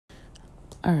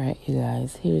All right, you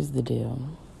guys, here's the deal.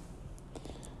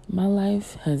 My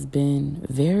life has been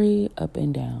very up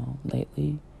and down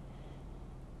lately,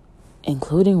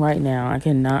 including right now. I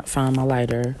cannot find my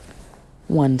lighter.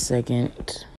 1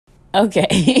 second.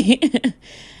 Okay.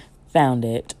 Found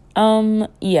it.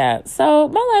 Yeah, so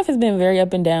my life has been very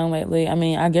up and down lately. I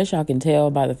mean, I guess y'all can tell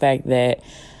by the fact that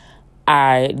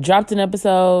I dropped an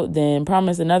episode, then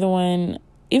promised another one,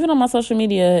 even on my social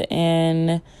media,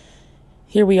 and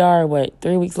here we are,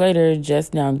 3 weeks later,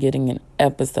 just now getting an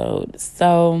episode.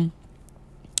 So,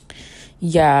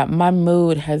 yeah, my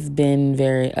mood has been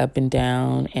very up and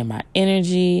down, and my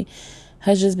energy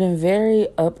has just been very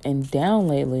up and down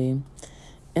lately.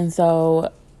 And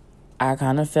so I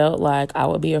kind of felt like I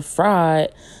would be a fraud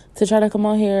to try to come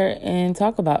on here and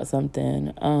talk about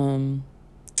something.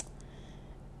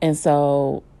 And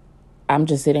so I'm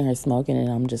just sitting here smoking, and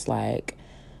I'm just like,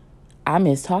 I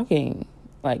miss talking,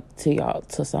 like, to y'all,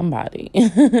 to somebody.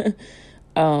 And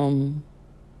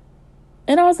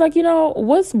I was like,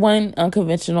 what's one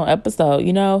unconventional episode?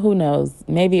 Who knows?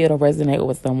 Maybe it'll resonate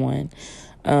with someone.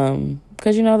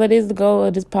 Because, that is the goal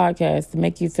of this podcast, to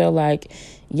make you feel like,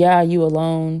 yeah, you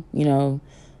alone,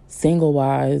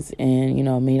 single-wise, and,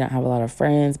 may not have a lot of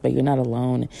friends, but you're not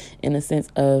alone in the sense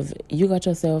of you got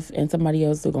yourself and somebody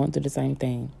else who are going through the same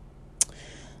thing.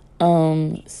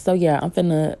 So, yeah, I'm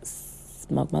finna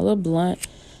smoke my little blunt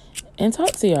and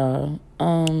talk to y'all.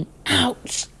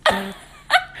 Ouch.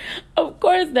 Of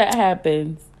course that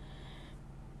happens.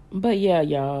 But yeah,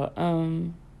 y'all.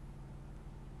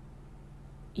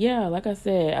 Yeah, like I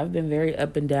said, I've been very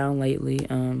up and down lately.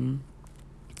 Hold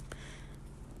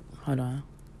on.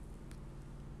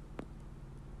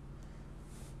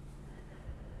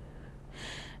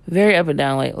 Very up and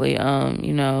down lately.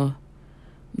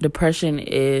 Depression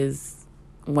is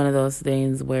one of those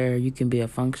things where you can be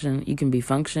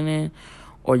functioning,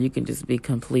 or you can just be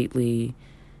completely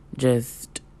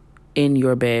just in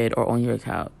your bed or on your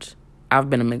couch. I've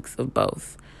been a mix of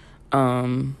both.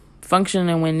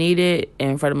 Functioning when needed,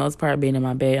 and for the most part being in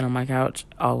my bed and on my couch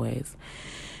always.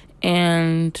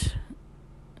 And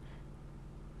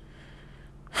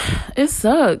it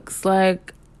sucks.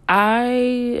 Like,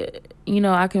 I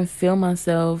can feel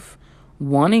myself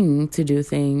wanting to do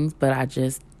things, but I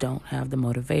just don't have the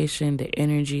motivation, the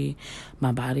energy.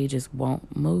 My body just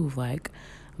won't move. Like,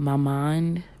 my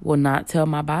mind will not tell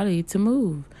my body to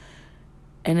move.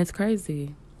 And it's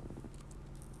crazy.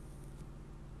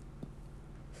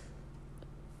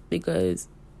 Because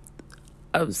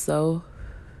I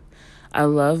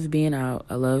love being out.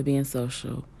 I love being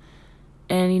social.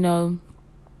 And,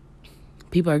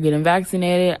 people are getting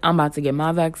vaccinated. I'm about to get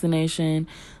my vaccination.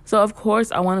 So, of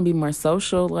course, I want to be more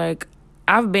social. Like,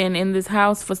 I've been in this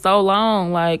house for so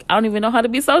long. Like, I don't even know how to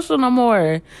be social no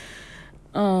more.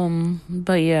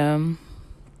 But yeah,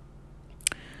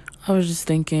 I was just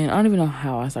thinking, I don't even know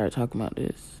how I started talking about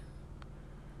this.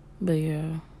 But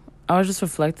yeah, I was just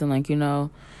reflecting, like,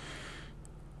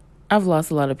 I've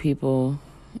lost a lot of people,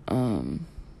 or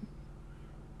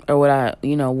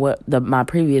my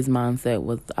previous mindset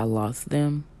was I lost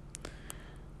them.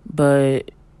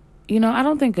 But, I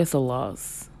don't think it's a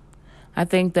loss. I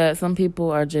think that some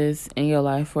people are just in your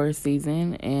life for a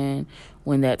season, and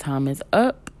when that time is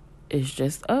up, it's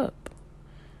just up.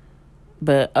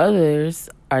 But others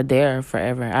are there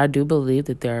forever. I do believe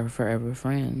that they're forever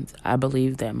friends. I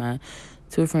believe that my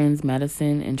two friends,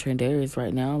 Madison and Trendarius,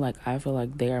 right now, like, I feel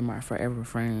like they are my forever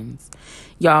friends.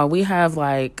 Y'all, we have,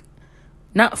 like,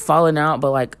 not fallen out,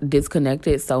 but, like,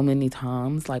 disconnected so many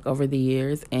times, like, over the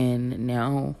years. And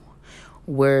now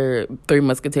we're Three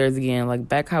Musketeers again, like,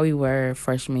 back how we were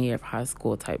freshman year of high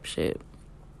school type shit.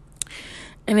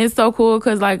 And it's so cool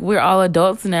because, like, we're all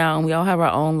adults now and we all have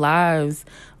our own lives,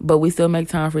 but we still make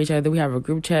time for each other. We have a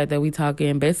group chat that we talk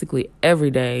in basically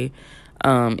every day,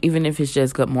 even if it's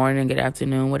just good morning, good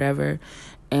afternoon, whatever.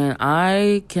 And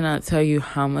I cannot tell you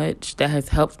how much that has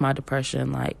helped my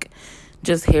depression. Like,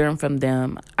 just hearing from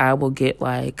them, I will get,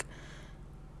 like,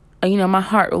 my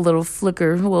heart a little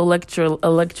flicker, a little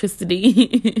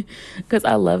electricity because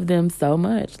I love them so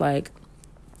much. Like,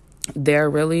 they're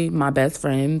really my best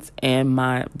friends and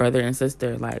my brother and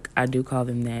sister. Like, I do call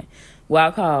them that. Well,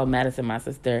 I call Madison my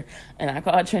sister, and I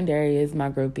call Trendarius my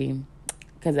groupie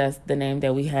because that's the name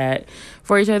that we had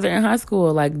for each other in high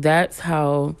school. Like, that's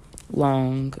how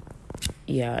long.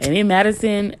 Yeah, and in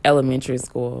Madison, elementary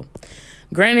school.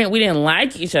 Granted, we didn't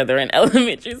like each other in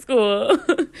elementary school.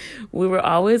 We were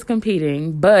always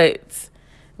competing, but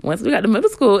once we got to middle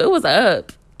school, it was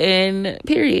up. And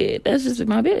period. That's just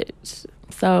my bitch.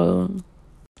 So,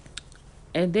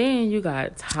 and then you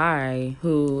got Ty,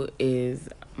 who is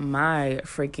my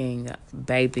freaking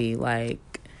baby.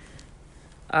 Like,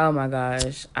 Oh my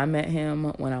gosh. I met him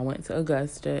when I went to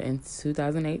Augusta in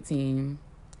 2018.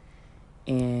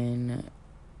 And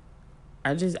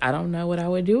I don't know what I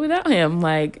would do without him.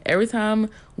 Like, every time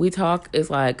we talk, it's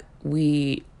like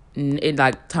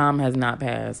like time has not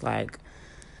passed. Like,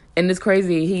 and it's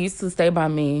crazy. He used to stay by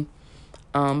me,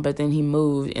 but then he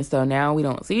moved. And so now we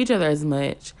don't see each other as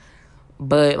much.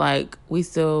 But, like, we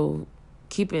still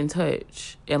keep in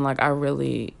touch. And, like, I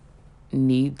really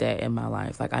need that in my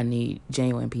life. Like, I need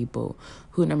genuine people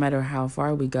who, no matter how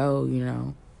far we go,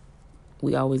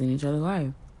 we always in each other's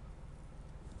life.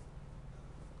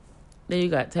 Then you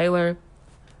got Taylor.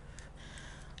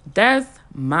 That's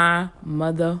my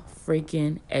mother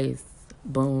freaking ace.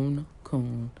 Boone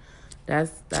Coon.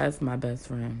 That's my best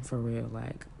friend, for real.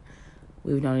 Like,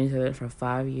 we've known each other for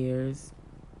 5 years.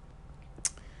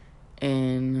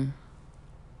 And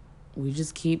we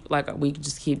just keep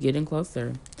getting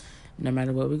closer, no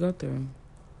matter what we go through.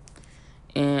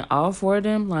 And all four of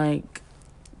them, like,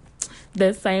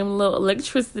 that same little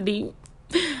electricity.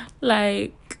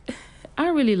 Like, I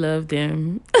really love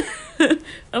them.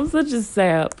 I'm such a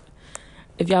sap.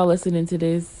 If y'all listening to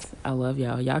this, I love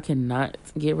y'all. Y'all cannot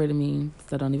get rid of me,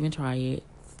 so don't even try it.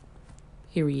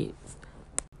 Period.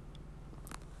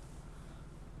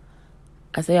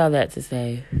 I say all that to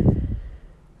say,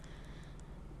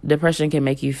 depression can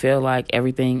make you feel like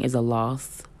everything is a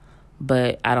loss,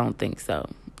 but I don't think so.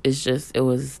 It's just, it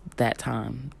was that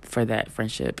time for that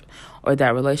friendship or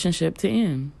that relationship to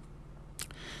end.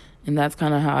 And that's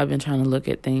kind of how I've been trying to look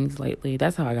at things lately.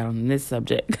 That's how I got on this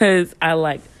subject, because I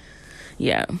led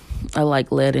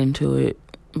into it.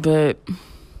 But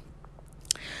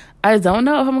I don't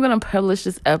know if I'm going to publish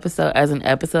this episode as an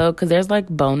episode, because there's like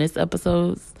bonus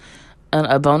episodes,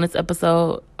 a bonus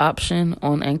episode option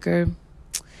on Anchor.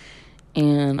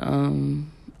 And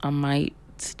I might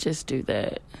just do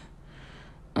that.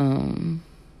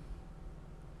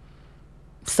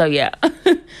 So yeah.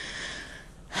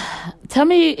 Tell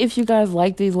me if you guys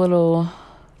like these little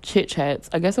chit chats.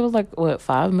 I guess it was like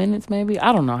 5 minutes maybe.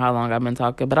 I don't know how long I've been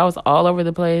talking, but I was all over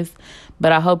the place.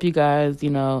 But I hope you guys,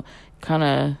 kind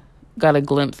of got a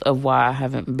glimpse of why I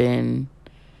haven't been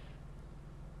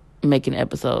making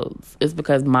episodes. It's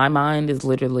because my mind is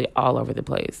literally all over the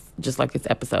place, just like this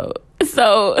episode.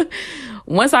 So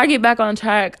once I get back on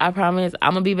track, I promise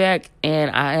I'm gonna be back,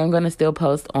 and I am gonna still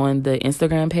post on the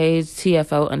Instagram page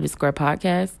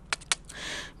TFO_podcast,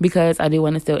 because I do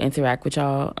want to still interact with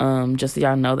y'all. Just so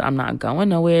y'all know that I'm not going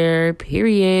nowhere,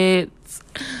 period.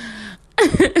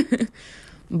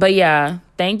 But yeah,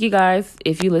 thank you guys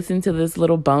if you listen to this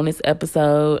little bonus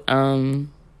episode.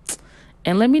 And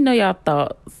let me know y'all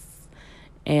thoughts.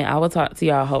 And I will talk to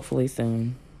y'all hopefully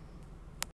soon.